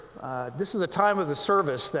This is a time of the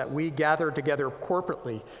service that we gather together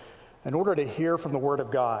corporately in order to hear from the Word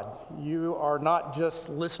of God. You are not just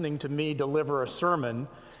listening to me deliver a sermon,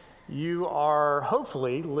 you are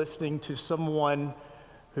hopefully listening to someone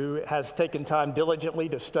who has taken time diligently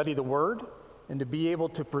to study the Word and to be able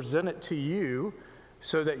to present it to you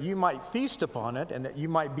so that you might feast upon it and that you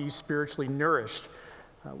might be spiritually nourished.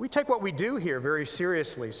 We take what we do here very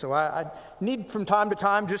seriously, so I need from time to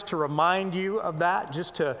time just to remind you of that,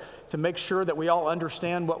 just to make sure that we all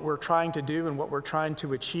understand what we're trying to do and what we're trying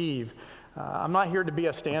to achieve. I'm not here to be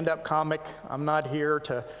a stand-up comic. I'm not here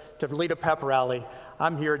to lead a pep rally.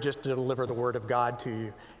 I'm here just to deliver the Word of God to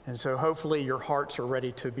you. And so hopefully your hearts are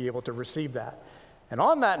ready to be able to receive that. And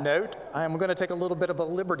on that note, I'm going to take a little bit of a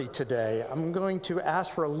liberty today. I'm going to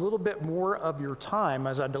ask for a little bit more of your time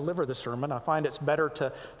as I deliver the sermon. I find it's better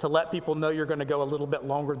to let people know you're going to go a little bit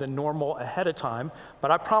longer than normal ahead of time, but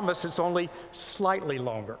I promise it's only slightly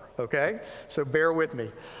longer, okay? So bear with me.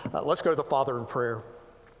 Let's go to the Father in prayer.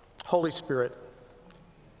 Holy Spirit,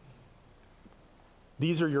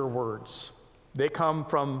 these are your words. They come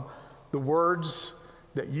from the words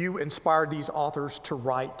that you inspired these authors to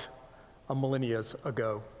write a millennia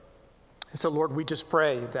ago. And so, Lord, we just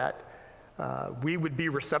pray that we would be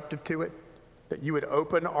receptive to it, that you would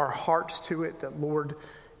open our hearts to it, that, Lord,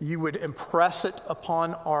 you would impress it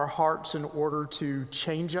upon our hearts in order to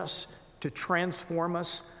change us, to transform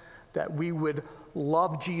us, that we would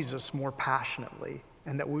love Jesus more passionately,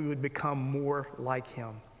 and that we would become more like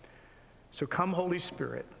him. So come, Holy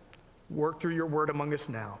Spirit, work through your word among us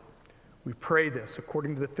now. We pray this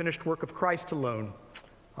according to the finished work of Christ alone.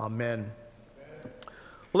 Amen.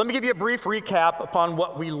 Well, let me give you a brief recap upon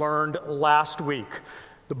what we learned last week.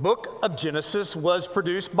 The book of Genesis was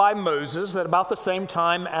produced by Moses at about the same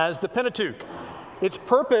time as the Pentateuch. Its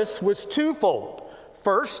purpose was twofold.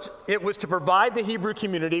 First, it was to provide the Hebrew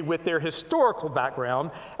community with their historical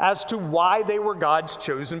background as to why they were God's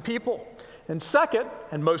chosen people. And second,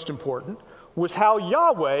 and most important, was how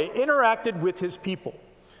Yahweh interacted with his people.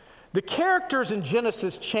 The characters in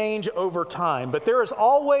Genesis change over time, but there is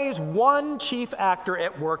always one chief actor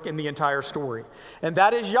at work in the entire story, and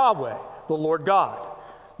that is Yahweh, the Lord God.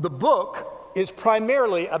 The book is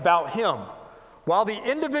primarily about him. While the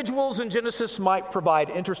individuals in Genesis might provide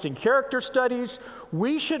interesting character studies,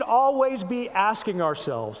 we should always be asking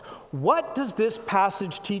ourselves, what does this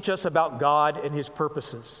passage teach us about God and his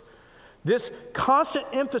purposes? This constant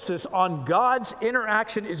emphasis on God's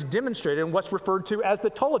interaction is demonstrated in what's referred to as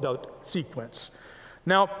the Toledot sequence.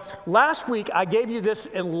 Now, last week I gave you this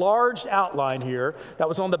enlarged outline here that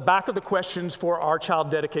was on the back of the questions for our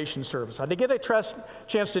child dedication service. I didn't get a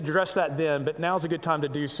chance to address that then, but now's a good time to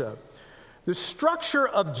do so. The structure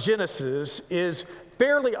of Genesis is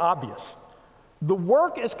fairly obvious. The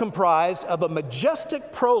work is comprised of a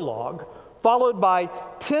majestic prologue followed by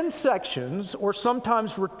 10 sections, or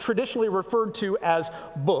sometimes traditionally referred to as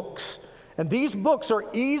books. And these books are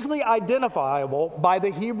easily identifiable by the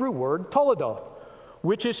Hebrew word Toledoth,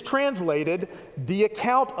 which is translated the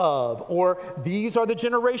account of, or these are the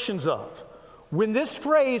generations of. When this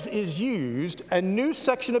phrase is used, a new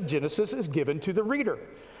section of Genesis is given to the reader.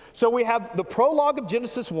 So we have the prologue of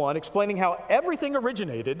Genesis 1 explaining how everything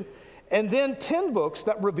originated, and then 10 books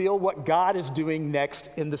that reveal what God is doing next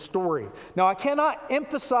in the story. Now, I cannot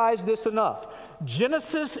emphasize this enough.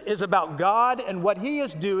 Genesis is about God and what he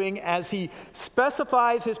is doing as he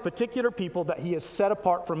specifies his particular people that he has set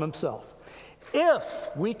apart from himself. If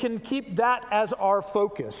we can keep that as our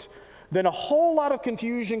focus, then a whole lot of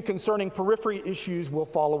confusion concerning periphery issues will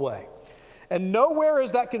fall away. And nowhere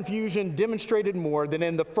is that confusion demonstrated more than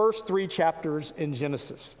in the first 3 chapters in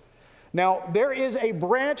Genesis. Now, there is a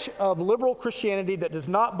branch of liberal Christianity that does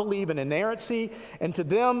not believe in inerrancy, and to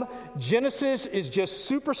them, Genesis is just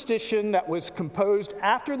superstition that was composed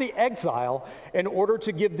after the exile in order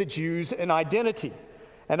to give the Jews an identity.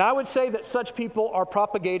 And I would say that such people are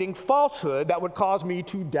propagating falsehood that would cause me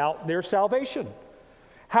to doubt their salvation.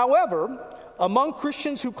 However, among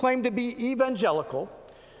Christians who claim to be evangelical,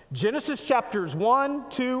 Genesis chapters 1,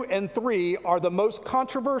 2, and 3 are the most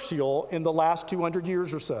controversial in the last 200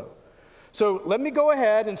 years or so. So let me go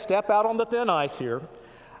ahead and step out on the thin ice here.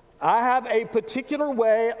 I have a particular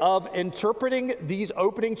way of interpreting these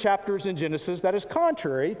opening chapters in Genesis that is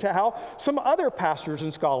contrary to how some other pastors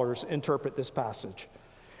and scholars interpret this passage.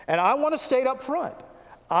 And I want to state up front,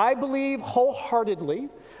 I believe wholeheartedly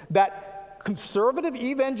that conservative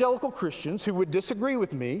evangelical Christians who would disagree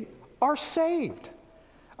with me are saved.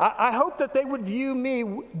 I hope that they would view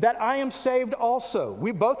me that I am saved also.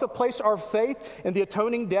 We both have placed our faith in the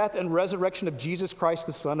atoning death and resurrection of Jesus Christ,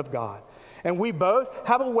 the Son of God. And we both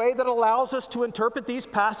have a way that allows us to interpret these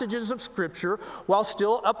passages of Scripture while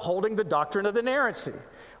still upholding the doctrine of inerrancy.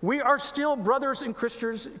 We are still brothers and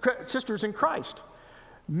sisters in Christ.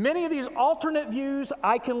 Many of these alternate views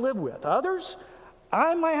I can live with. Others,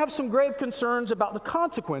 I might have some grave concerns about the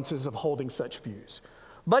consequences of holding such views.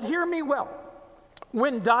 But hear me well.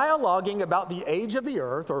 When dialoguing about the age of the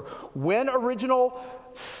earth, or when original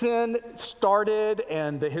sin started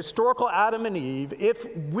and the historical Adam and Eve, if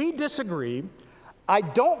we disagree, I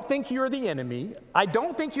don't think you're the enemy. I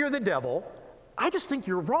don't think you're the devil. I just think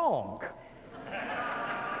you're wrong.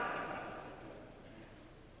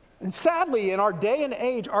 And sadly, in our day and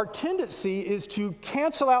age, our tendency is to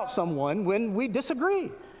cancel out someone when we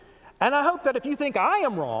disagree. And I hope that if you think I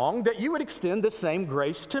am wrong, that you would extend the same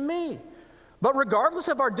grace to me. But regardless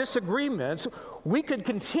of our disagreements, we could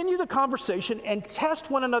continue the conversation and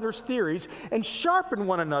test one another's theories and sharpen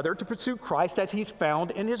one another to pursue Christ as he's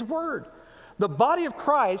found in his word. The body of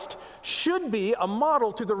Christ should be a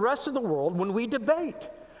model to the rest of the world when we debate.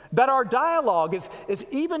 That our dialogue is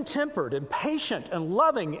even-tempered and patient and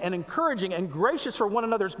loving and encouraging and gracious for one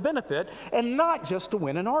another's benefit, and not just to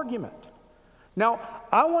win an argument. Now,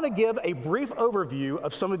 I want to give a brief overview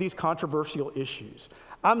of some of these controversial issues.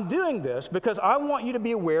 I'm doing this because I want you to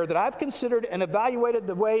be aware that I've considered and evaluated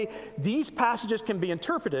the way these passages can be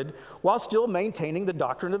interpreted while still maintaining the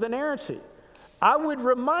doctrine of inerrancy. I would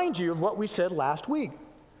remind you of what we said last week.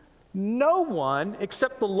 No one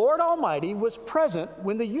except the Lord Almighty was present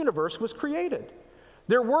when the universe was created.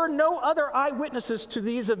 There were no other eyewitnesses to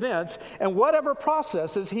these events and whatever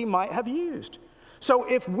processes he might have used. So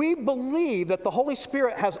if we believe that the Holy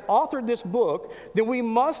Spirit has authored this book, then we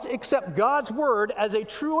must accept God's word as a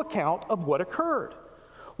true account of what occurred.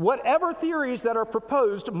 Whatever theories that are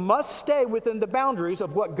proposed must stay within the boundaries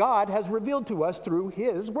of what God has revealed to us through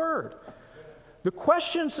his word. The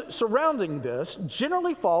questions surrounding this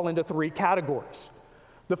generally fall into three categories.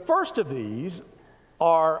 The first of these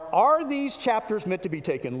are these chapters meant to be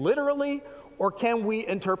taken literally, or can we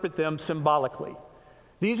interpret them symbolically?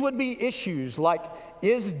 These would be issues like,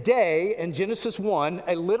 is day in Genesis 1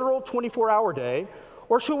 a literal 24-hour day,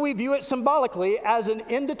 or should we view it symbolically as an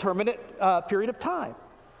indeterminate period of time?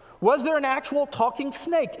 Was there an actual talking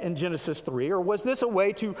snake in Genesis 3, or was this a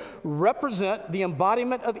way to represent the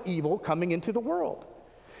embodiment of evil coming into the world?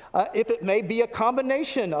 If it may be a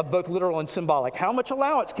combination of both literal and symbolic, how much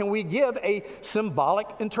allowance can we give a symbolic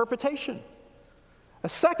interpretation? A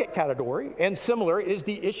second category, and similar, is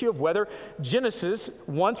the issue of whether Genesis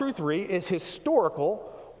 1 through 3 is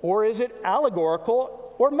historical, or is it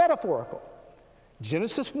allegorical or metaphorical?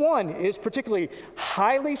 Genesis 1 is particularly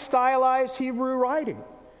highly stylized Hebrew writing.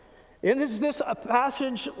 And is this a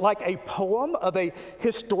passage like a poem of a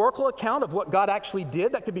historical account of what God actually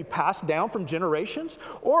did that could be passed down from generations?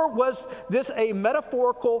 Or was this a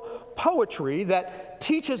metaphorical poetry that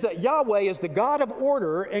teaches that Yahweh is the God of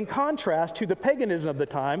order in contrast to the paganism of the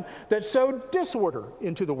time that sowed disorder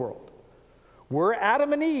into the world? Were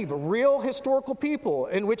Adam and Eve real historical people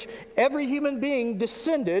in which every human being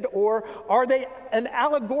descended, or are they an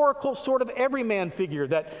allegorical sort of everyman figure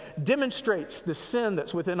that demonstrates the sin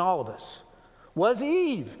that's within all of us? Was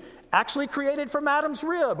Eve actually created from Adam's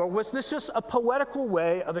rib, or was this just a poetical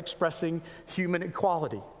way of expressing human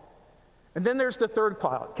equality? And then there's the third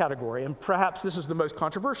category, and perhaps this is the most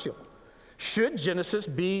controversial. Should Genesis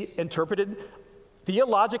be interpreted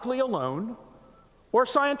theologically alone or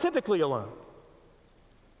scientifically alone?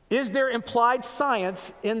 Is there implied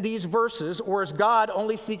science in these verses, or is God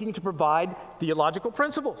only seeking to provide theological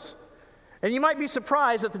principles? And you might be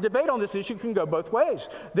surprised that the debate on this issue can go both ways.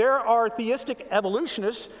 There are theistic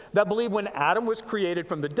evolutionists that believe when Adam was created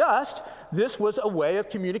from the dust, this was a way of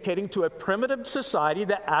communicating to a primitive society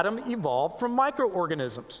that Adam evolved from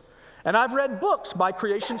microorganisms. And I've read books by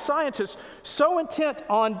creation scientists so intent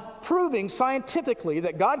on proving scientifically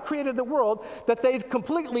that God created the world that they've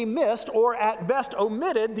completely missed, or at best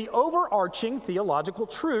omitted, the overarching theological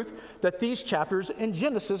truth that these chapters in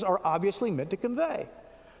Genesis are obviously meant to convey.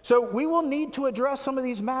 So we will need to address some of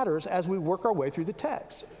these matters as we work our way through the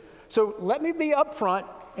text. So let me be upfront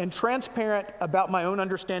and transparent about my own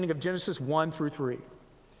understanding of Genesis 1 through 3.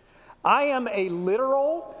 I am a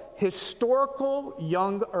literal, historical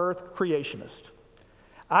young earth creationist.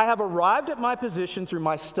 I have arrived at my position through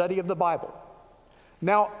my study of the Bible.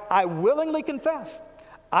 Now, I willingly confess,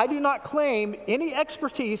 I do not claim any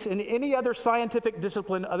expertise in any other scientific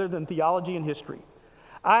discipline other than theology and history.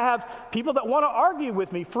 I have people that want to argue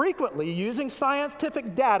with me frequently using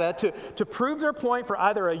scientific data to prove their point for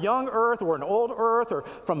either a young Earth or an old Earth or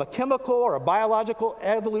from a chemical or a biological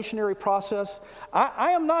evolutionary process.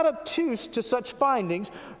 I am not obtuse to such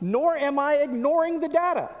findings, nor am I ignoring the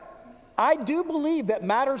data. I do believe that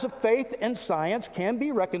matters of faith and science can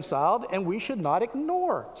be reconciled, and we should not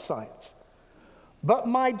ignore science. But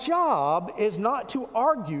my job is not to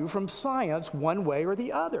argue from science one way or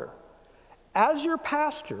the other. As your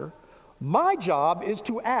pastor, my job is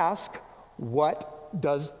to ask, what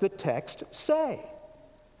does the text say?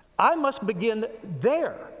 I must begin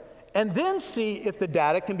there and then see if the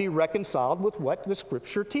data can be reconciled with what the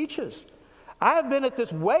Scripture teaches. I have been at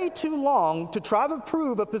this way too long to try to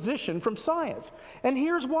prove a position from science, and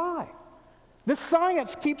here's why. The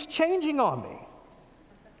science keeps changing on me.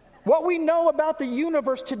 What we know about the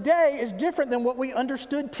universe today is different than what we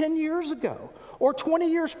understood 10 years ago or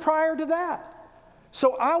 20 years prior to that.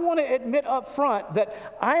 So I want to admit up front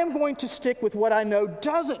that I am going to stick with what I know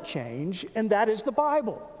doesn't change, and that is the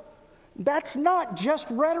Bible. That's not just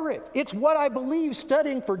rhetoric. It's what I believe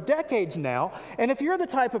studying for decades now. And if you're the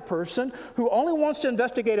type of person who only wants to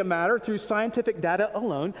investigate a matter through scientific data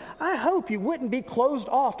alone, I hope you wouldn't be closed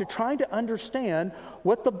off to trying to understand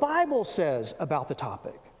what the Bible says about the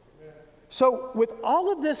topic. So with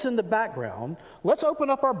all of this in the background, let's open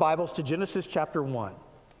up our Bibles to Genesis chapter 1.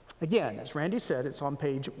 Again, as Randy said, it's on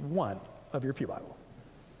page 1 of your Pew Bible.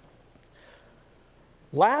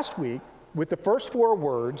 Last week, with the first 4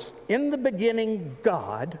 words, "In the beginning,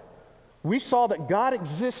 God," we saw that God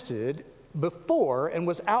existed before and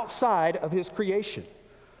was outside of his creation.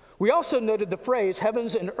 We also noted the phrase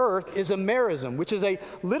 "heavens and earth" is a merism, which is a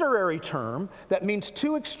literary term that means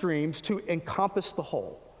two extremes to encompass the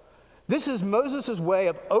whole. This is Moses' way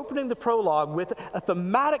of opening the prologue with a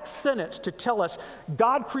thematic sentence to tell us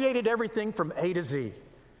God created everything from A to Z.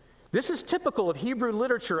 This is typical of Hebrew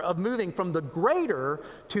literature of moving from the greater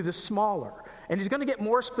to the smaller. And he's going to get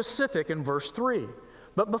more specific in verse 3.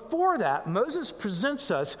 But before that, Moses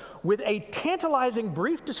presents us with a tantalizing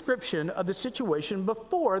brief description of the situation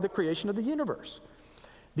before the creation of the universe.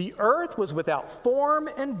 The earth was without form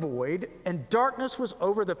and void, and darkness was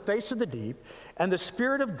over the face of the deep, and the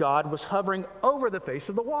Spirit of God was hovering over the face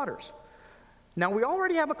of the waters. Now, we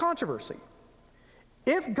already have a controversy.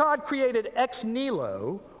 If God created ex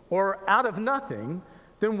nihilo, or out of nothing,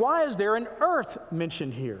 then why is there an earth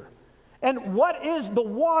mentioned here? And what is the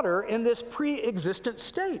water in this pre-existent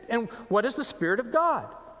state? And what is the Spirit of God?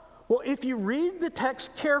 Well, if you read the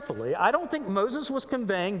text carefully, I don't think Moses was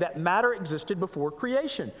conveying that matter existed before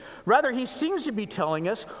creation. Rather, he seems to be telling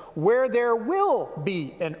us where there will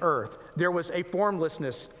be an earth, there was a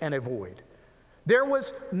formlessness and a void. There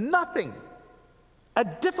was nothing, a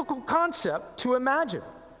difficult concept to imagine.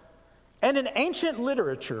 And in ancient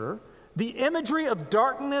literature, the imagery of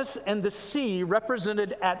darkness and the sea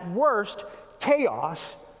represented at worst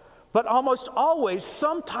chaos, but almost always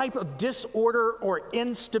some type of disorder or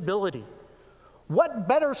instability. What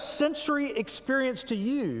better sensory experience to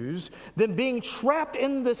use than being trapped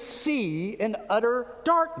in the sea in utter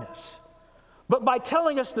darkness? But by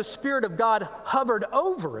telling us the Spirit of God hovered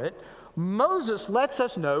over it, Moses lets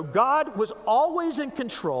us know God was always in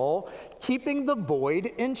control, keeping the void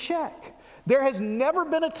in check. There has never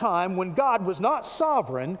been a time when God was not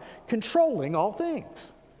sovereign, controlling all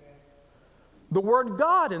things. The word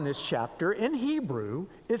God in this chapter in Hebrew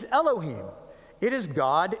is Elohim. It is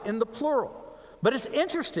God in the plural. But it's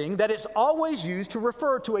interesting that it's always used to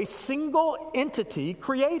refer to a single entity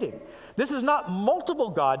creating. This is not multiple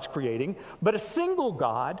gods creating, but a single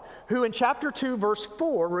God who in chapter 2, verse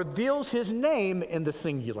 4, reveals his name in the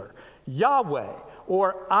singular, Yahweh,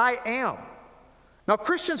 or I am. Now,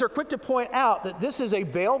 Christians are quick to point out that this is a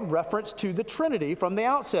veiled reference to the Trinity from the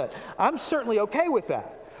outset. I'm certainly okay with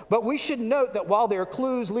that. But we should note that while there are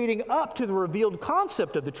clues leading up to the revealed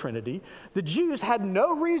concept of the Trinity, the Jews had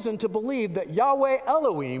no reason to believe that Yahweh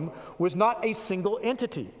Elohim was not a single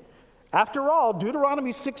entity. After all,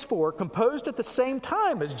 Deuteronomy 6:4, composed at the same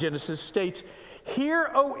time as Genesis, states,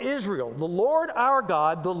 "Hear, O Israel, the Lord our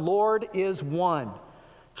God, the Lord is one."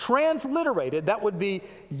 Transliterated, that would be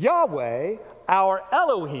Yahweh, our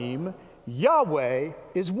Elohim, Yahweh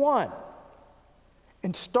is one.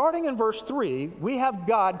 And starting in verse 3, we have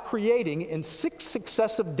God creating in 6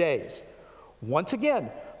 successive days. Once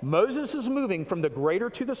again, Moses is moving from the greater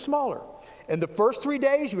to the smaller. In the first 3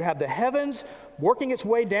 days, you have the heavens working its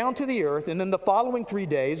way down to the earth, and then the following 3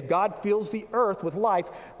 days, God fills the earth with life,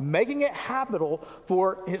 making it habitable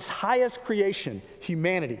for his highest creation,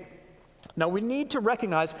 humanity. Now, we need to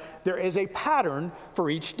recognize there is a pattern for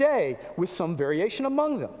each day with some variation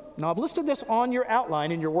among them. Now, I've listed this on your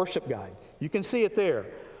outline in your worship guide. You can see it there.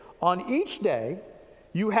 On each day,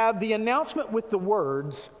 you have the announcement with the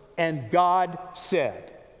words, "And God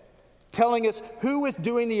said," telling us who is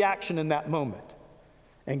doing the action in that moment.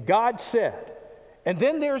 And God said. And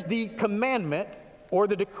then there's the commandment or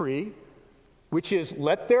the decree, which is,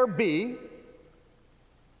 "Let there be."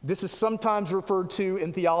 This is sometimes referred to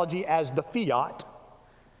in theology as the fiat.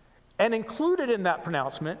 And included in that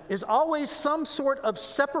pronouncement is always some sort of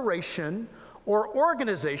separation or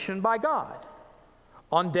organization by God.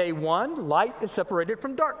 On day 1, light is separated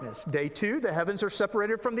from darkness. Day 2, the heavens are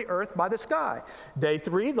separated from the earth by the sky. Day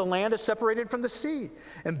 3, the land is separated from the sea.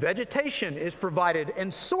 And vegetation is provided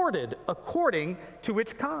and sorted according to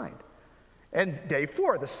its kind. And day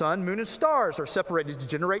 4, the sun, moon, and stars are separated to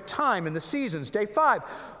generate time in the seasons. Day 5,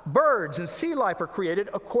 birds and sea life are created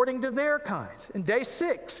according to their kinds. And day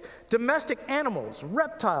 6, domestic animals,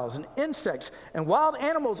 reptiles, and insects, and wild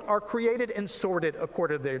animals are created and sorted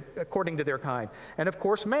according to their kind. And of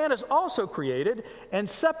course, man is also created and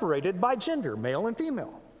separated by gender, male and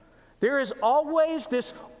female. There is always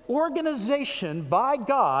this organization by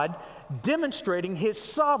God demonstrating his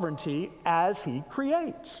sovereignty as he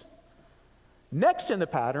creates. Next in the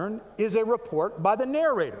pattern is a report by the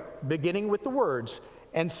narrator, beginning with the words,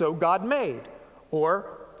 "And so God made,"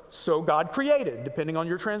 or "So God created," depending on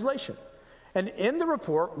your translation. And in the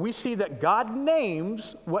report, we see that God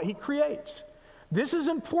names what he creates. This is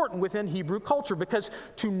important within Hebrew culture because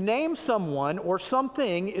to name someone or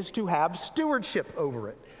something is to have stewardship over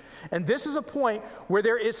it. And this is a point where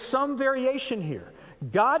there is some variation here.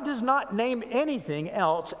 God does not name anything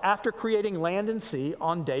else after creating land and sea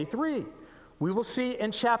on day 3. We will see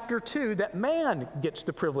in chapter 2 that man gets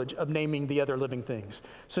the privilege of naming the other living things,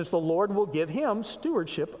 since the Lord will give him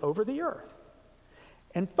stewardship over the earth.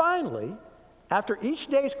 And finally, after each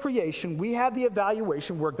day's creation, we have the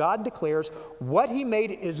evaluation where God declares what he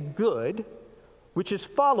made is good, which is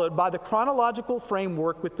followed by the chronological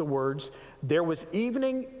framework with the words, "There was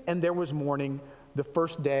evening and there was morning, the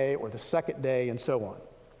first day or the second day," and so on.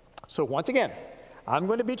 So once again, I'm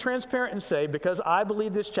going to be transparent and say, because I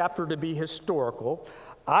believe this chapter to be historical,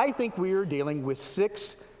 I think we are dealing with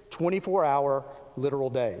 6 24-hour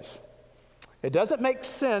literal days. It doesn't make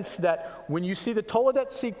sense that when you see the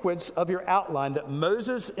Toledot sequence of your outline that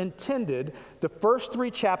Moses intended the first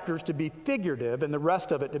 3 chapters to be figurative and the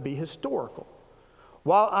rest of it to be historical.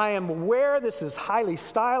 While I am aware this is highly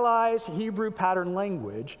stylized Hebrew pattern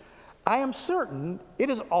language, I am certain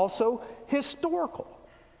it is also historical.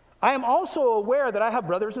 I am also aware that I have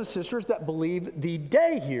brothers and sisters that believe the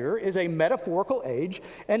day here is a metaphorical age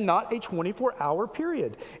and not a 24-hour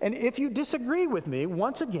period. And if you disagree with me,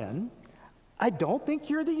 once again, I don't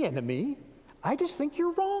think you're the enemy. I just think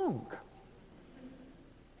you're wrong.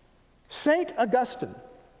 St. Augustine,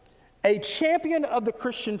 a champion of the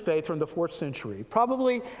Christian faith from the 4th century,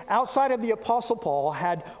 probably outside of the Apostle Paul,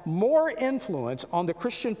 had more influence on the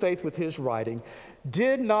Christian faith with his writing,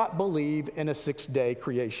 did not believe in a 6-day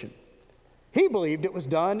creation. He believed it was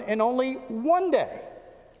done in only 1 day.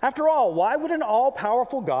 After all, why would an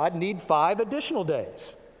all-powerful God need 5 additional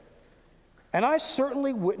days? And I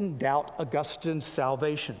certainly wouldn't doubt Augustine's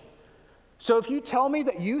salvation. So if you tell me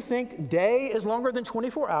that you think day is longer than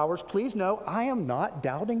 24 hours, please know I am not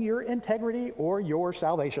doubting your integrity or your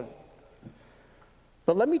salvation.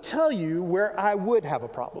 But let me tell you where I would have a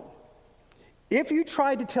problem. If you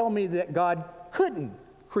tried to tell me that God couldn't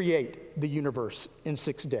create the universe in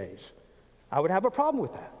 6 days, I would have a problem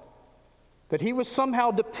with that. That he was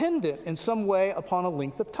somehow dependent in some way upon a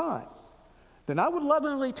length of time. Then I would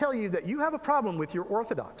lovingly tell you that you have a problem with your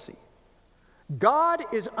orthodoxy. God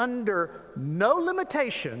is under no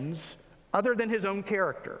limitations other than his own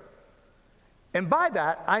character. And by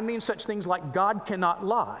that, I mean such things like God cannot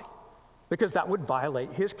lie, because that would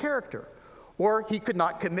violate his character. Or he could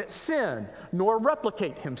not commit sin, nor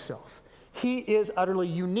replicate himself. He is utterly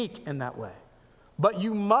unique in that way. But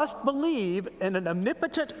you must believe in an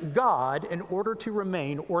omnipotent God in order to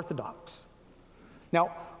remain orthodox.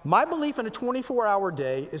 Now, my belief in a 24-hour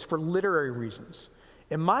day is for literary reasons.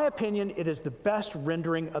 In my opinion, it is the best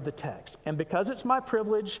rendering of the text. And because it's my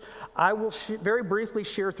privilege, I will very briefly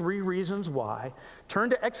share 3 reasons why. Turn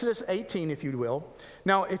to Exodus 18, if you will.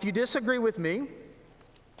 Now, if you disagree with me,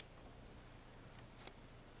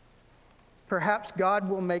 perhaps God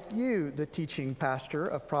will make you the teaching pastor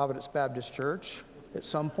of Providence Baptist Church at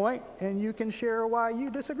some point, and you can share why you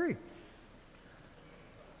disagree.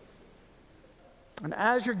 And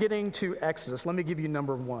as you're getting to Exodus, let me give you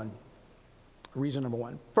reason number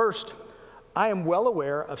one. First, I am well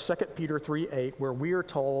aware of 2 Peter 3:8, where we are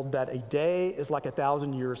told that a day is like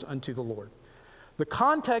 1,000 years unto the Lord. The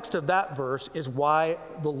context of that verse is why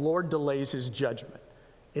the Lord delays his judgment.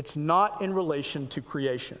 It's not in relation to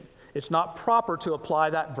creation. It's not proper to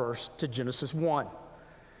apply that verse to Genesis 1.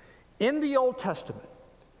 In the Old Testament,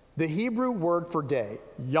 the Hebrew word for day,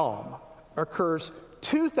 yom, occurs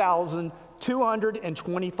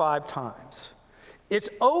 2,225 times. Its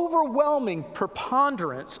overwhelming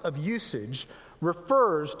preponderance of usage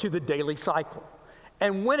refers to the daily cycle.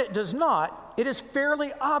 And when it does not, it is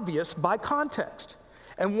fairly obvious by context.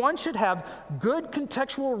 And one should have good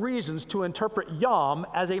contextual reasons to interpret yom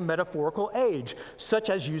as a metaphorical age, such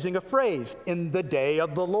as using a phrase, in the day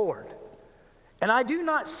of the Lord. And I do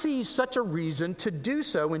not see such a reason to do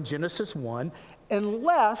so in Genesis 1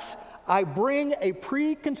 unless I bring a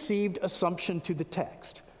preconceived assumption to the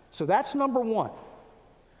text. So that's number one.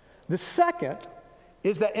 The second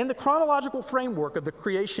is that in the chronological framework of the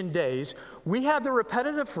creation days, we have the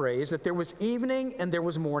repetitive phrase that there was evening and there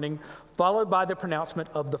was morning, followed by the pronouncement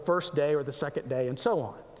of the first day or the second day, and so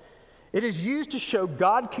on. It is used to show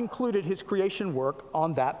God concluded his creation work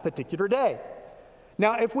on that particular day.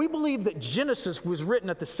 Now, if we believe that Genesis was written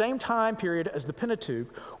at the same time period as the Pentateuch,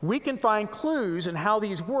 we can find clues in how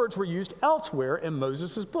these words were used elsewhere in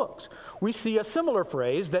Moses' books. We see a similar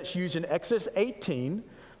phrase that's used in Exodus 18,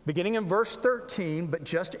 beginning in verse 13, but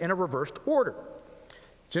just in a reversed order.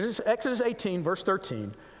 Exodus 18, verse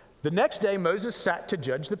 13. The next day Moses sat to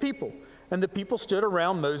judge the people, and the people stood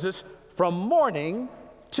around Moses from morning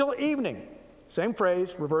till evening. Same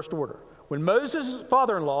phrase, reversed order. When Moses'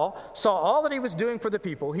 father-in-law saw all that he was doing for the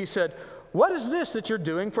people, he said, "What is this that you're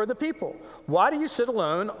doing for the people? Why do you sit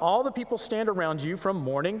alone? All the people stand around you from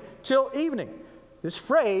morning till evening." This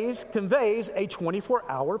phrase conveys a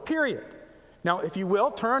 24-hour period. Now, if you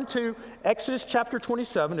will, turn to Exodus chapter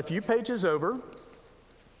 27, a few pages over.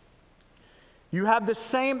 You have the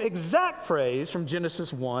same exact phrase from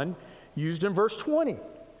Genesis 1 used in verse 20.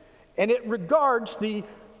 And it regards verse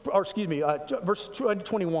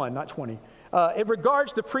 21, not 20. It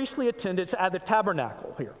regards the priestly attendants at the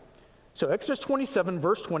tabernacle here. So Exodus 27,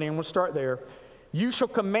 verse 20, and we'll start there. "You shall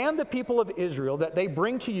command the people of Israel that they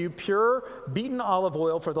bring to you pure beaten olive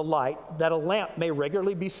oil for the light, that a lamp may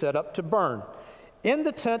regularly be set up to burn. In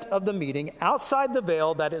the tent of the meeting, outside the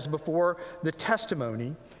veil that is before the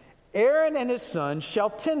testimony, Aaron and his sons shall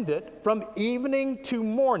tend it from evening to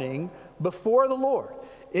morning before the Lord.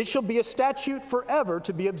 It shall be a statute forever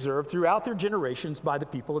to be observed throughout their generations by the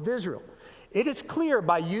people of Israel." It is clear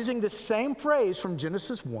by using the same phrase from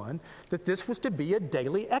Genesis 1 that this was to be a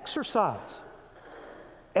daily exercise.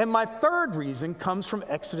 And my third reason comes from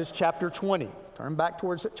Exodus chapter 20. Turn back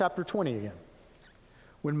towards chapter 20 again.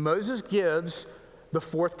 When Moses gives the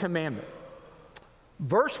fourth commandment.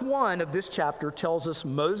 Verse 1 of this chapter tells us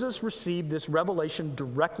Moses received this revelation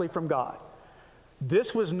directly from God.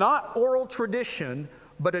 This was not oral tradition,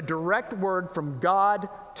 but a direct word from God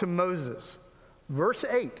to Moses. Verse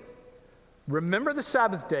 8, "Remember the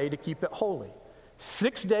Sabbath day to keep it holy.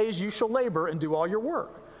 6 days you shall labor and do all your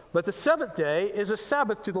work. But the seventh day is a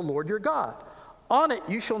Sabbath to the Lord your God. On it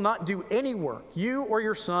you shall not do any work, you or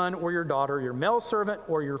your son or your daughter, your male servant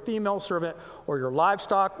or your female servant, or your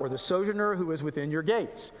livestock or the sojourner who is within your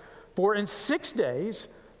gates. For in 6 days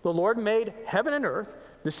the Lord made heaven and earth,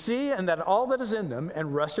 the sea and all that is in them,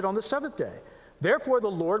 and rested on the seventh day. Therefore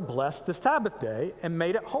the Lord blessed the Sabbath day and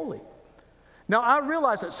made it holy." Now, I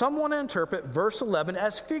realize that some want to interpret verse 11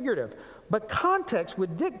 as figurative, but context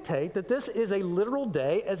would dictate that this is a literal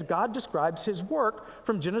day as God describes his work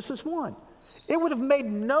from Genesis 1. It would have made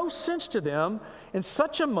no sense to them in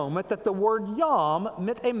such a moment that the word yom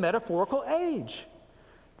meant a metaphorical age.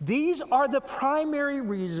 These are the primary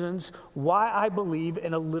reasons why I believe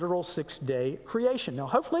in a literal 6-day creation. Now,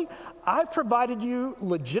 hopefully, I've provided you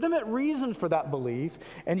legitimate reasons for that belief,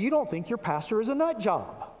 and you don't think your pastor is a nut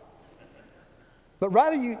job. But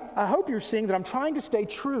rather, I hope you're seeing that I'm trying to stay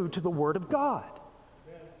true to the Word of God.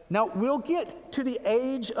 Now, we'll get to the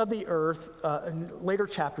age of the earth in later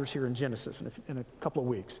chapters here in Genesis in a couple of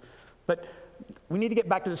weeks. But we need to get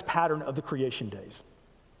back to this pattern of the creation days.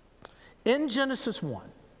 In Genesis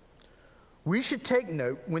 1, we should take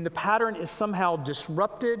note when the pattern is somehow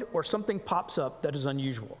disrupted or something pops up that is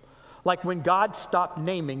unusual, like when God stopped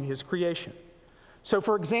naming his creation. So,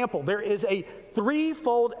 for example, there is a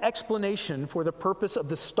threefold explanation for the purpose of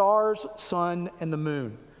the stars, sun, and the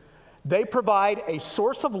moon. They provide a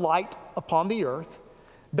source of light upon the earth,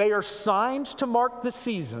 they are signs to mark the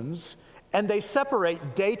seasons, and they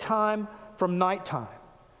separate daytime from nighttime.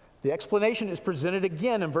 The explanation is presented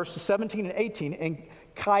again in verses 17 and 18 in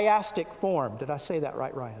chiastic form. Did I say that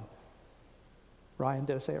right, Ryan? Ryan,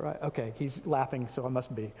 did I say it right? Okay, he's laughing, so I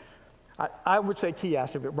must be. I would say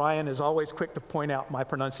chiastic, but Ryan is always quick to point out my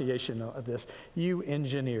pronunciation of this. You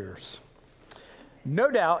engineers.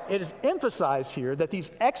 No doubt it is emphasized here that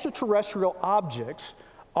these extraterrestrial objects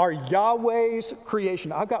are Yahweh's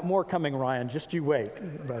creation. I've got more coming, Ryan. Just you wait.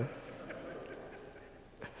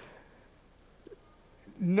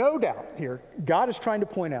 No doubt here, God is trying to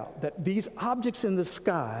point out that these objects in the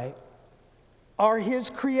sky are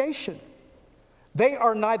his creation. They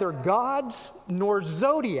are neither gods nor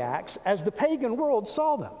zodiacs as the pagan world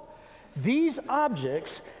saw them. These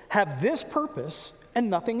objects have this purpose and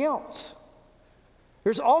nothing else.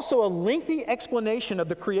 There's also a lengthy explanation of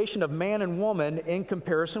the creation of man and woman in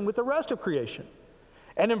comparison with the rest of creation.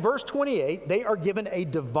 And in verse 28, they are given a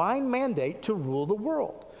divine mandate to rule the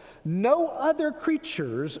world. No other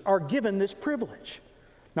creatures are given this privilege.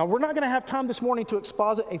 Now, we're not going to have time this morning to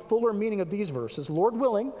exposit a fuller meaning of these verses. Lord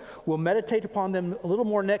willing, we'll meditate upon them a little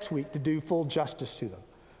more next week to do full justice to them.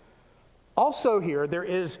 Also here, there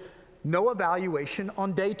is no evaluation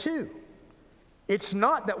on day 2. It's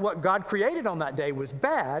not that what God created on that day was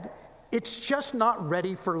bad. It's just not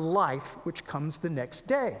ready for life, which comes the next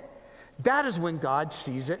day. That is when God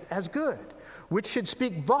sees it as good, which should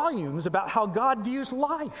speak volumes about how God views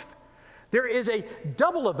life. There is a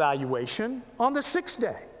double evaluation on the 6th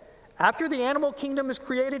day. After the animal kingdom is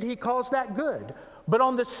created, he calls that good. But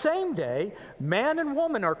on the same day, man and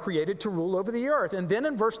woman are created to rule over the earth. And then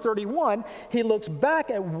in verse 31, he looks back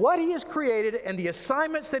at what he has created and the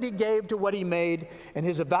assignments that he gave to what he made. And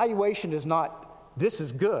his evaluation is not, this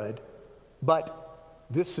is good, but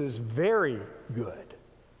this is very good.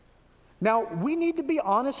 Now, we need to be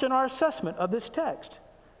honest in our assessment of this text.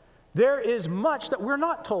 There is much that we're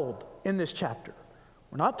not told in this chapter.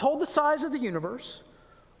 We're not told the size of the universe.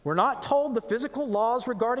 We're not told the physical laws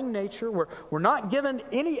regarding nature. We're not given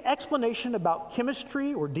any explanation about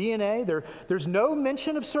chemistry or DNA. There's no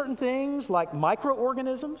mention of certain things like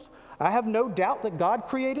microorganisms. I have no doubt that God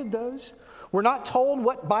created those. We're not told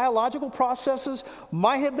what biological processes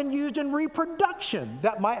might have been used in reproduction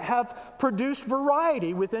that might have produced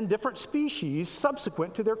variety within different species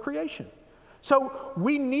subsequent to their creation. So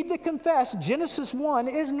we need to confess Genesis 1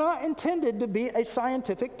 is not intended to be a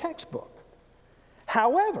scientific textbook.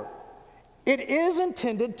 However, it is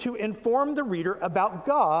intended to inform the reader about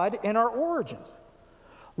God and our origins.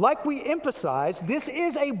 Like we emphasize, this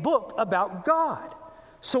is a book about God.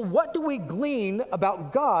 So what do we glean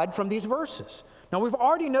about God from these verses? Now, we've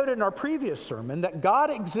already noted in our previous sermon that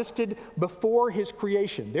God existed before his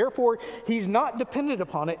creation. Therefore, he's not dependent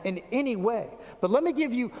upon it in any way. But let me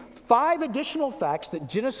give you 5 additional facts that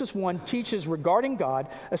Genesis 1 teaches regarding God,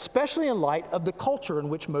 especially in light of the culture in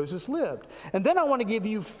which Moses lived. And then I want to give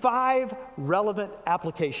you 5 relevant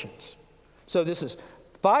applications. So this is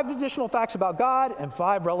 5 additional facts about God and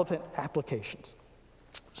 5 relevant applications.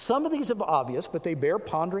 Some of these are obvious, but they bear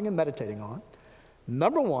pondering and meditating on.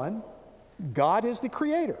 Number 1, God is the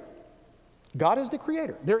creator. God is the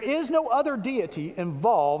creator. There is no other deity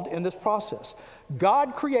involved in this process.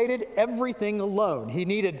 God created everything alone. He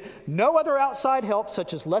needed no other outside help,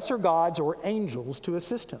 such as lesser gods or angels, to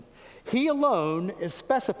assist him. He alone is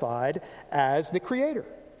specified as the creator.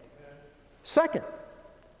 Second,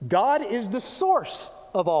 God is the source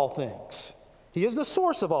of all things. He is the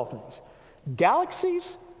source of all things.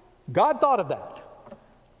 Galaxies, God thought of that.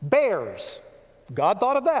 Bears, God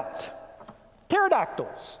thought of that.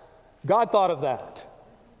 Pterodactyls, God thought of that.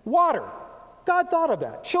 Water, God thought of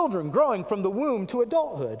that. Children growing from the womb to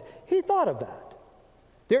adulthood, he thought of that.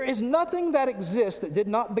 There is nothing that exists that did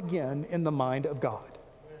not begin in the mind of God.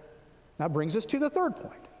 That brings us to the third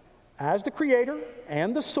point. As the creator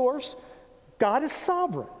and the source, God is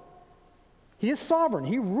sovereign. He is sovereign.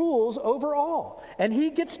 He rules over all. And he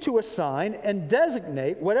gets to assign and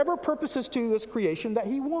designate whatever purposes to this creation that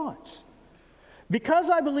he wants. Because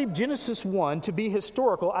I believe Genesis 1 to be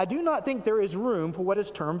historical, I do not think there is room for what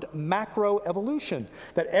is termed macroevolution,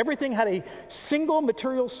 that everything had a single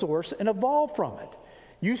material source and evolved from it.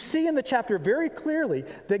 You see in the chapter very clearly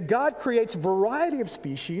that God creates a variety of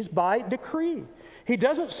species by decree. He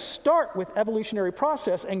doesn't start with evolutionary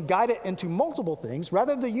process and guide it into multiple things.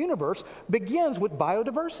 Rather, the universe begins with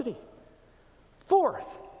biodiversity. Fourth,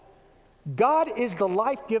 God is the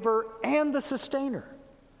life giver and the sustainer.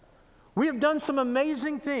 We have done some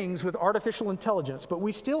amazing things with artificial intelligence, but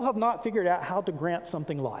we still have not figured out how to grant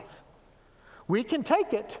something life. We can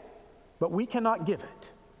take it, but we cannot give it.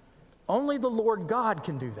 Only the Lord God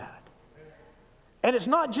can do that. And it's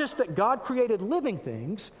not just that God created living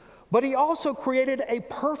things, but he also created a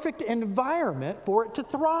perfect environment for it to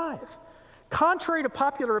thrive. Contrary to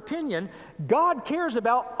popular opinion, God cares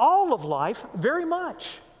about all of life very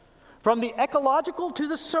much. From the ecological to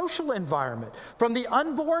the social environment, from the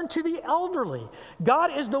unborn to the elderly.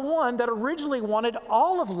 God is the one that originally wanted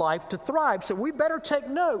all of life to thrive, so we better take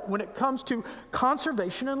note when it comes to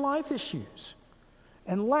conservation and life issues.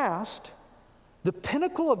 And last, the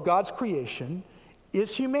pinnacle of God's creation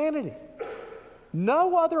is humanity.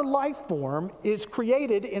 No other life form is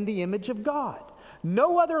created in the image of God.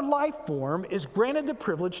 No other life form is granted the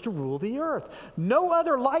privilege to rule the earth. No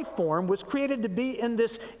other life form was created to be in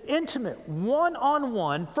this intimate,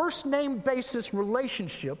 one-on-one, first-name basis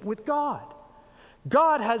relationship with God.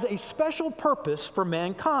 God has a special purpose for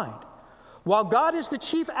mankind. While God is the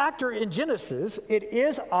chief actor in Genesis, it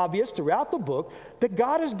is obvious throughout the book that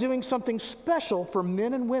God is doing something special for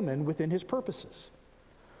men and women within his purposes.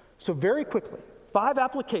 So very quickly, 5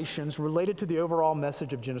 applications related to the overall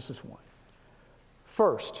message of Genesis 1.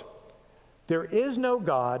 First, there is no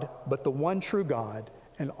God but the one true God,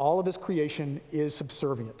 and all of his creation is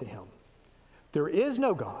subservient to him. There is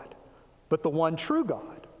no God but the one true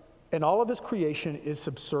God, and all of his creation is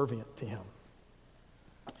subservient to him.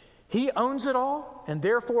 He owns it all, and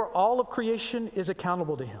therefore all of creation is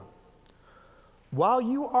accountable to him. While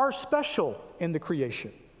you are special in the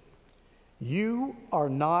creation, you are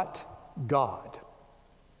not God.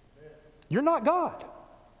 You're not God.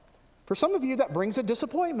 For some of you, that brings a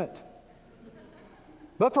disappointment.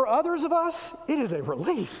 But for others of us, it is a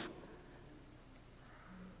relief.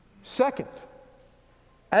 Second,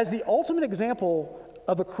 as the ultimate example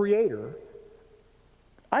of a creator,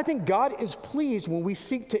 I think God is pleased when we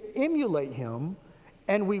seek to emulate him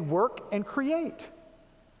and we work and create.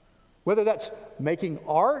 Whether that's making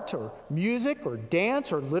art or music or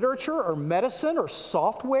dance or literature or medicine or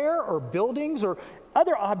software or buildings or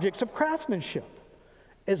other objects of craftsmanship.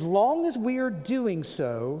 As long as we are doing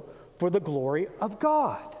so for the glory of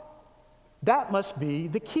God. That must be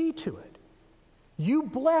the key to it. You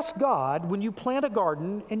bless God when you plant a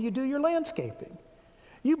garden and you do your landscaping.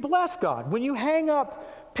 You bless God when you hang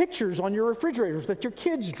up pictures on your refrigerators that your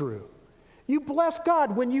kids drew. You bless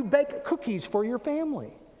God when you bake cookies for your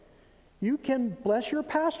family. You can bless your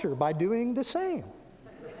pastor by doing the same.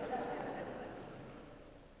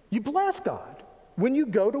 You bless God when you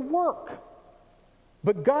go to work.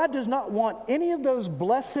 But God does not want any of those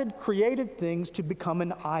blessed created things to become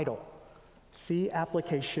an idol. See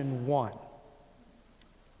application 1.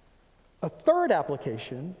 A third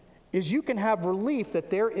application is you can have relief that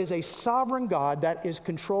there is a sovereign God that is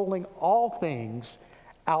controlling all things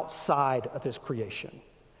outside of his creation.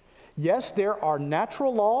 Yes, there are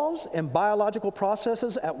natural laws and biological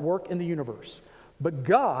processes at work in the universe, but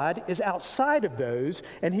God is outside of those,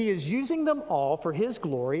 and he is using them all for his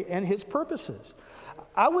glory and his purposes.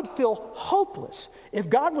 I would feel hopeless if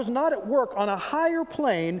God was not at work on a higher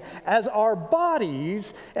plane as our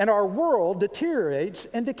bodies and our world deteriorates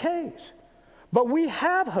and decays. But we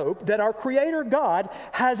have hope that our Creator God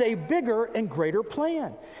has a bigger and greater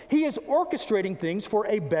plan. He is orchestrating things for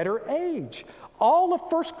a better age. All of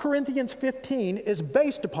 1 Corinthians 15 is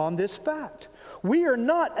based upon this fact. We are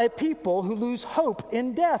not a people who lose hope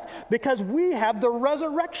in death because we have the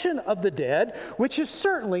resurrection of the dead, which is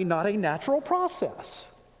certainly not a natural process.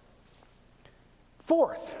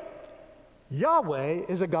 Fourth, Yahweh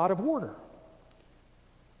is a God of order.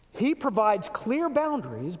 He provides clear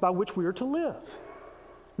boundaries by which we are to live.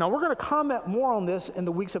 Now, we're going to comment more on this in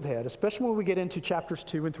the weeks ahead, especially when we get into chapters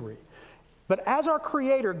 2 and 3. But as our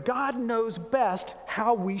Creator, God knows best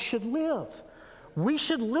how we should live. We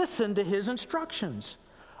should listen to his instructions.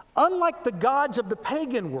 Unlike the gods of the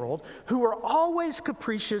pagan world, who are always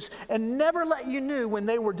capricious and never let you know when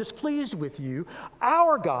they were displeased with you,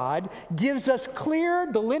 our God gives us clear,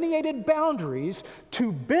 delineated boundaries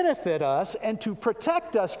to benefit us and to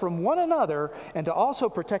protect us from one another and to also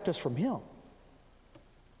protect us from him.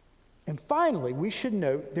 And finally, we should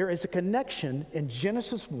note there is a connection in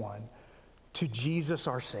Genesis 1 to Jesus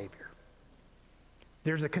our Savior.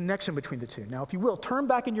 There's a connection between the two. Now, if you will, turn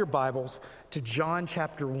back in your Bibles to John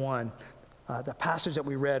chapter 1, the passage that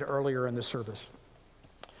we read earlier in the service.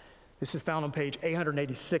 This is found on page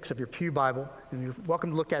 886 of your Pew Bible, and you're welcome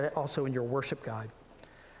to look at it also in your worship guide.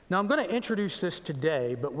 Now, I'm going to introduce this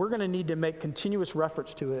today, but we're going to need to make continuous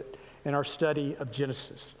reference to it in our study of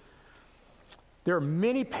Genesis. There are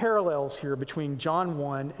many parallels here between John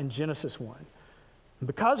 1 and Genesis 1.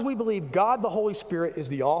 Because we believe God the Holy Spirit is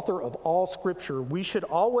the author of all Scripture, we should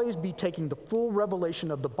always be taking the full revelation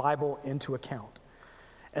of the Bible into account.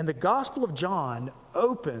 And the Gospel of John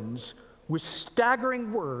opens with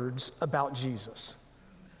staggering words about Jesus.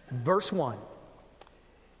 Verse 1,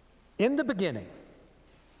 in the beginning.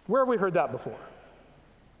 Where have we heard that before?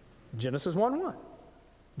 Genesis 1:1.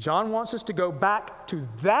 John wants us to go back to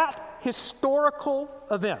that historical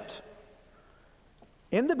event.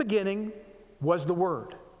 In the beginning was the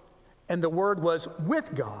Word, and the Word was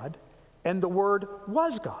with God, and the Word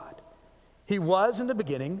was God. He was in the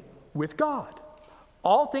beginning with God.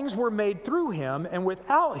 All things were made through him, and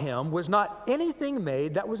without him was not anything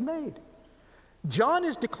made that was made. John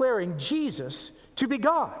is declaring Jesus to be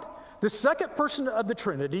God, the second person of the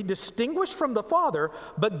Trinity, distinguished from the Father,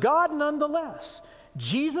 but God nonetheless.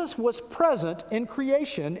 Jesus was present in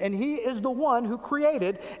creation, and he is the one who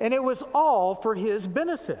created, and it was all for his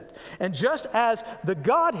benefit. And just as the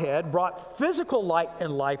Godhead brought physical light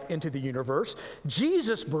and life into the universe,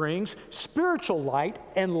 Jesus brings spiritual light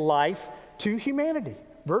and life to humanity.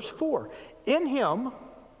 Verse 4, in him,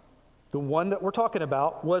 the one that we're talking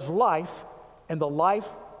about, was life, and the life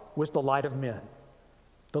was the light of men.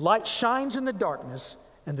 The light shines in the darkness,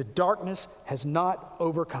 and the darkness has not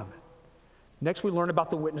overcome it. Next, we learn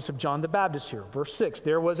about the witness of John the Baptist here. Verse 6,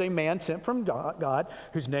 there was a man sent from God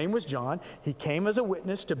whose name was John. He came as a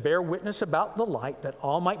witness to bear witness about the light, that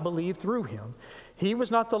all might believe through him. He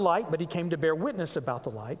was not the light, but he came to bear witness about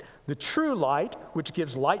the light. The true light, which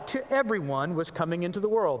gives light to everyone, was coming into the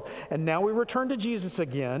world. And now we return to Jesus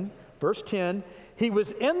again. Verse 10, he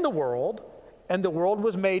was in the world, and the world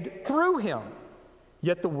was made through him,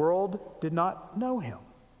 yet the world did not know him.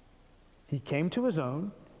 He came to his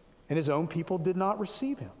own, and his own people did not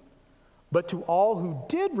receive him. But to all who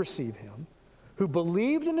did receive him, who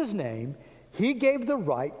believed in his name, he gave the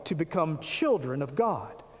right to become children of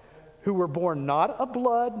God, who were born not of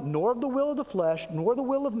blood, nor of the will of the flesh, nor the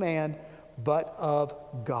will of man, but of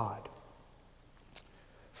God.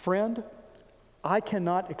 Friend, I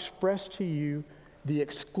cannot express to you the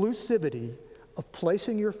exclusivity of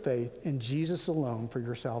placing your faith in Jesus alone for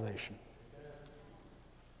your salvation.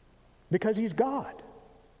 Because he's God.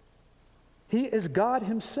 He is God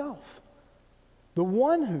himself, the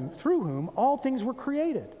one through whom all things were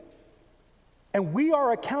created. And we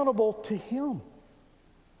are accountable to him.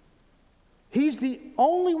 He's the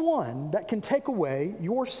only one that can take away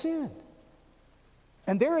your sin.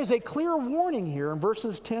 And there is a clear warning here in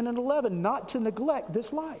verses 10 and 11 not to neglect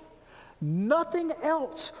this light. Nothing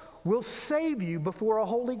else will save you before a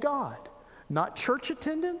holy God. Not church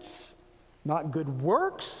attendance, not good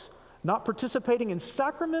works, not participating in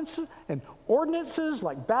sacraments and ordinances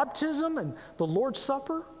like baptism and the Lord's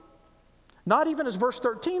Supper. Not even, as verse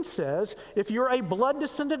 13 says, if you're a blood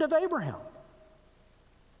descendant of Abraham.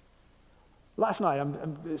 Last night,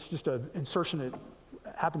 it's just an insertion that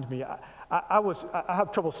happened to me. I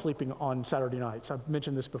have trouble sleeping on Saturday nights. I've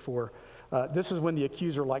mentioned this before. This is when the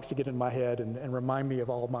accuser likes to get in my head and remind me of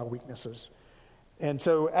all of my weaknesses. And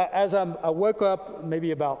so as I woke up maybe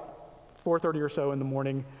about 4:30 or so in the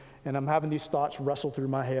morning, and I'm having these thoughts wrestle through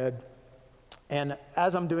my head. And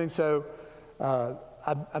as I'm doing so,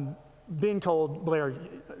 I'm being told, Blair,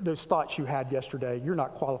 those thoughts you had yesterday, you're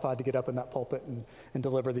not qualified to get up in that pulpit and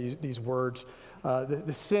deliver these words.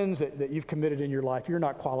 The sins that you've committed in your life, you're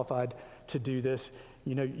not qualified to do this.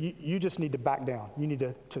 You know, you just need to back down. You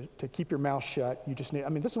need to keep your mouth shut. You just need,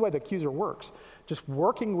 this is the way the accuser works. Just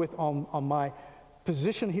working on my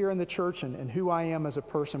position here in the church and who I am as a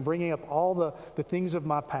person, bringing up all the things of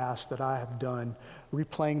my past that I have done,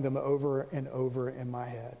 replaying them over and over in my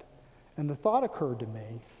head. And the thought occurred to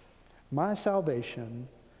me, my salvation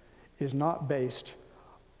is not based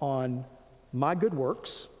on my good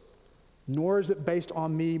works, nor is it based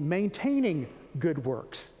on me maintaining good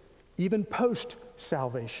works, even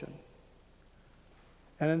post-salvation.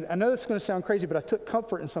 And I know this is going to sound crazy, but I took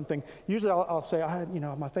comfort in something. Usually I'll say,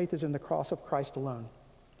 my faith is in the cross of Christ alone.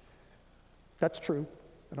 That's true.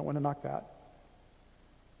 I don't want to knock that.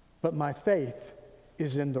 But my faith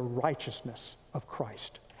is in the righteousness of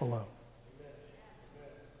Christ alone.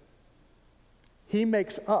 He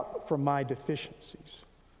makes up for my deficiencies.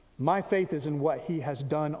 My faith is in what he has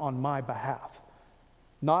done on my behalf,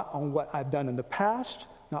 not on what I've done in the past,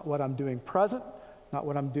 not what I'm doing present, not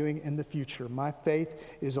what I'm doing in the future. My faith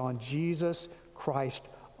is on Jesus Christ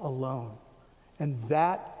alone. And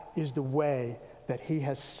that is the way that he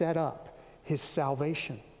has set up his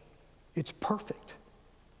salvation. It's perfect.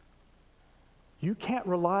 You can't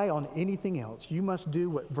rely on anything else. You must do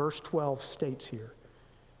what verse 12 states here.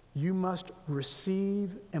 You must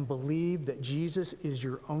receive and believe that Jesus is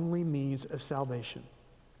your only means of salvation.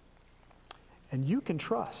 And you can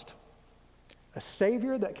trust. A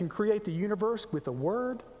Savior that can create the universe with a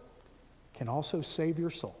word can also save your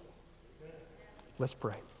soul. Let's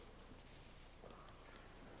pray.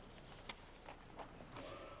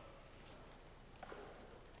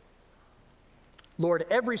 Lord,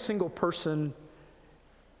 every single person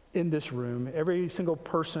in this room, every single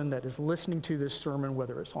person that is listening to this sermon,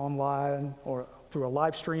 whether it's online or through a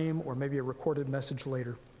live stream or maybe a recorded message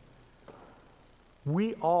later,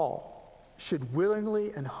 we all should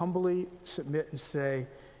willingly and humbly submit and say,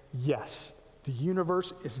 yes, the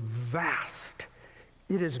universe is vast.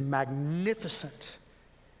 It is magnificent.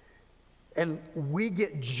 And we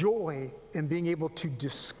get joy in being able to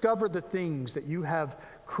discover the things that you have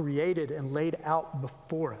created and laid out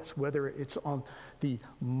before us, whether it's on the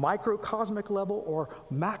microcosmic level or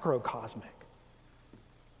macrocosmic.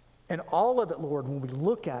 And all of it, Lord, when we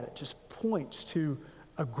look at it, just points to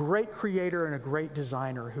a great creator and a great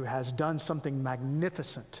designer who has done something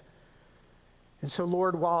magnificent. And so,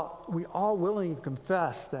 Lord, while we all willingly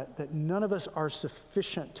confess that none of us are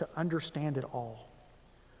sufficient to understand it all,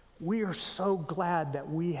 we are so glad that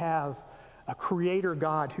we have a creator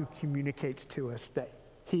God who communicates to us that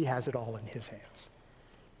he has it all in his hands.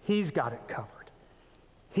 He's got it covered.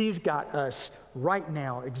 He's got us right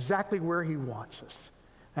now exactly where he wants us.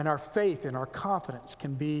 And our faith and our confidence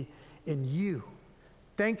can be in you.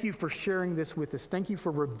 Thank you for sharing this with us. Thank you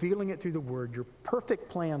for revealing it through the word, your perfect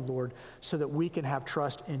plan, Lord, so that we can have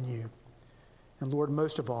trust in you. And Lord,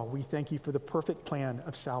 most of all, we thank you for the perfect plan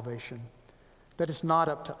of salvation, that it's not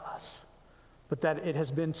up to us, but that it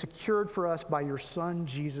has been secured for us by your Son,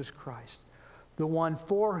 Jesus Christ, the one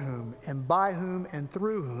for whom and by whom and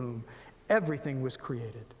through whom everything was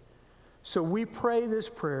created. So we pray this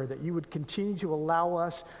prayer that you would continue to allow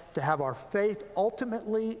us to have our faith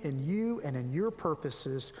ultimately in you and in your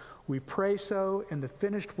purposes. We pray so in the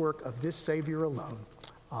finished work of this Savior alone.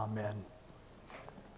 Amen.